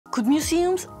Could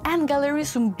museums and galleries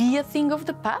soon be a thing of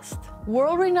the past?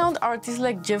 World-renowned artists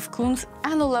like Koons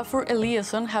and Olafur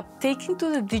Eliasson have taken to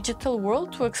the digital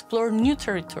world to explore new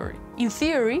territory. In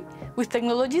theory, with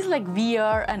technologies like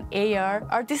VR and AR,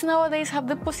 artists nowadays have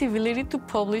the possibility to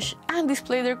publish and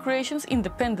display their creations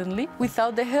independently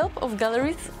without the help of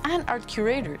galleries and art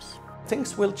curators.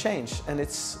 Things will change, and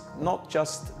it's not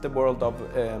just the world of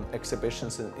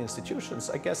exhibitions and institutions.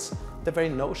 I guess the very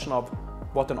notion of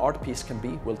what an art piece can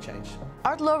be will change.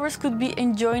 Art lovers could be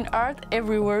enjoying art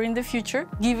everywhere in the future,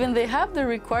 given they have the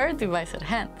required device at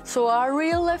hand. So are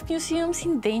real-life museums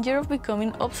in danger of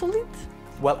becoming obsolete?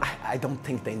 Well, I don't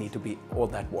think they need to be all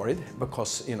that worried,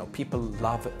 because people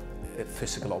love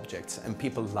physical objects, and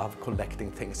people love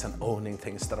collecting things and owning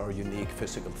things that are unique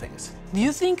physical things. Do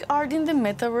you think art in the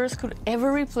metaverse could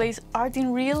ever replace art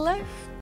in real life?